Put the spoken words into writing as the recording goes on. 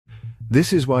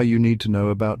This is why you need to know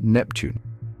about Neptune.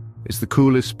 It's the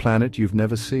coolest planet you've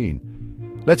never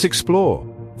seen. Let's explore.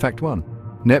 Fact 1.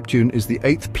 Neptune is the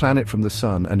 8th planet from the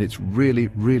Sun, and it's really,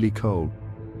 really cold.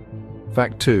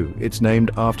 Fact 2. It's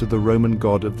named after the Roman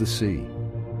god of the sea.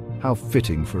 How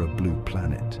fitting for a blue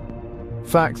planet.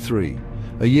 Fact 3.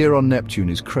 A year on Neptune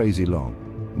is crazy long.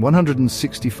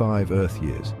 165 Earth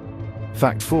years.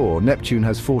 Fact 4. Neptune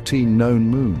has 14 known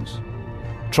moons.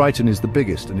 Triton is the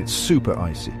biggest, and it's super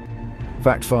icy.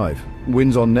 Fact 5.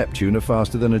 Winds on Neptune are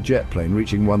faster than a jet plane,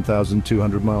 reaching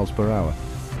 1,200 miles per hour.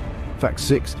 Fact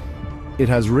 6. It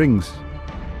has rings.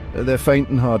 They're faint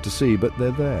and hard to see, but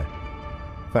they're there.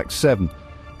 Fact 7.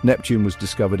 Neptune was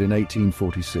discovered in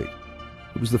 1846.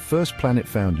 It was the first planet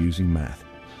found using math.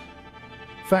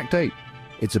 Fact 8.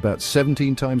 It's about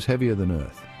 17 times heavier than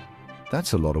Earth.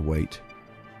 That's a lot of weight.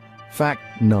 Fact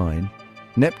 9.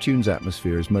 Neptune's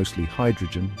atmosphere is mostly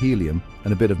hydrogen, helium,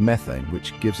 and a bit of methane,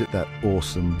 which gives it that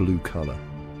awesome blue color.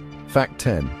 Fact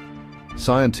 10.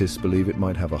 Scientists believe it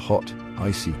might have a hot,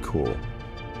 icy core.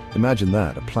 Imagine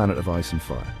that, a planet of ice and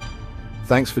fire.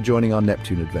 Thanks for joining our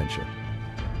Neptune adventure.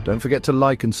 Don't forget to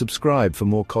like and subscribe for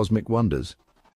more cosmic wonders.